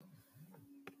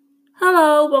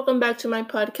Hello, welcome back to my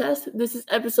podcast. This is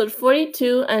episode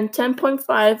 42 and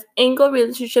 10.5 Angle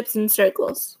Relationships in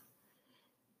Circles.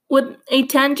 When a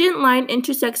tangent line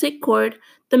intersects a chord,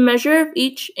 the measure of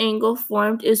each angle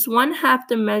formed is 1/2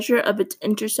 the measure of its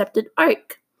intercepted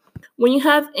arc. When you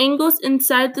have angles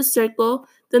inside the circle,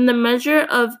 then the measure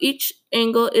of each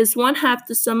angle is 1/2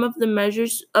 the sum of the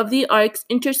measures of the arcs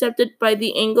intercepted by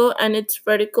the angle and its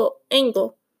vertical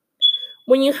angle.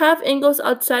 When you have angles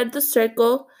outside the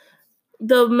circle,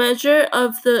 the measure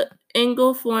of the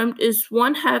angle formed is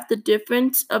 1/2 the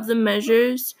difference of the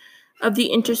measures of the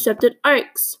intercepted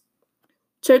arcs.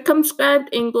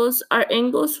 Circumscribed angles are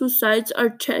angles whose sides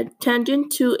are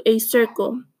tangent to a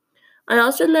circle. I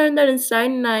also learned that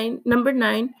in number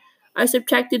 9, I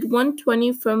subtracted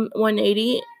 120 from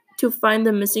 180 to find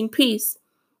the missing piece.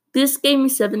 This gave me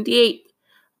 78.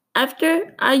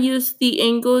 After I used the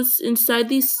angles inside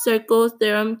the circle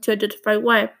theorem to identify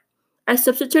y, I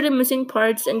substituted missing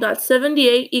parts and got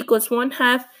 78 equals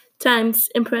 1/2 times,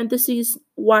 in parentheses,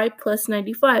 y plus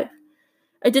 95.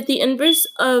 I did the inverse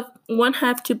of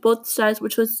 1/2 to both sides,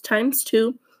 which was times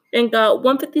 2, and got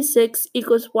 156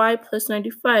 equals y plus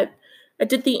 95. I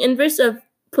did the inverse of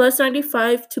plus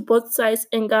 95 to both sides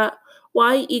and got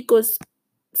y equals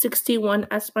 61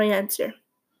 as my answer.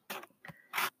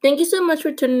 Thank you so much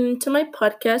for tuning into my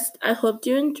podcast. I hope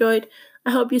you enjoyed. I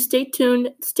hope you stay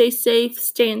tuned, stay safe,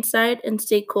 stay inside, and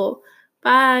stay cool.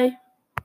 Bye.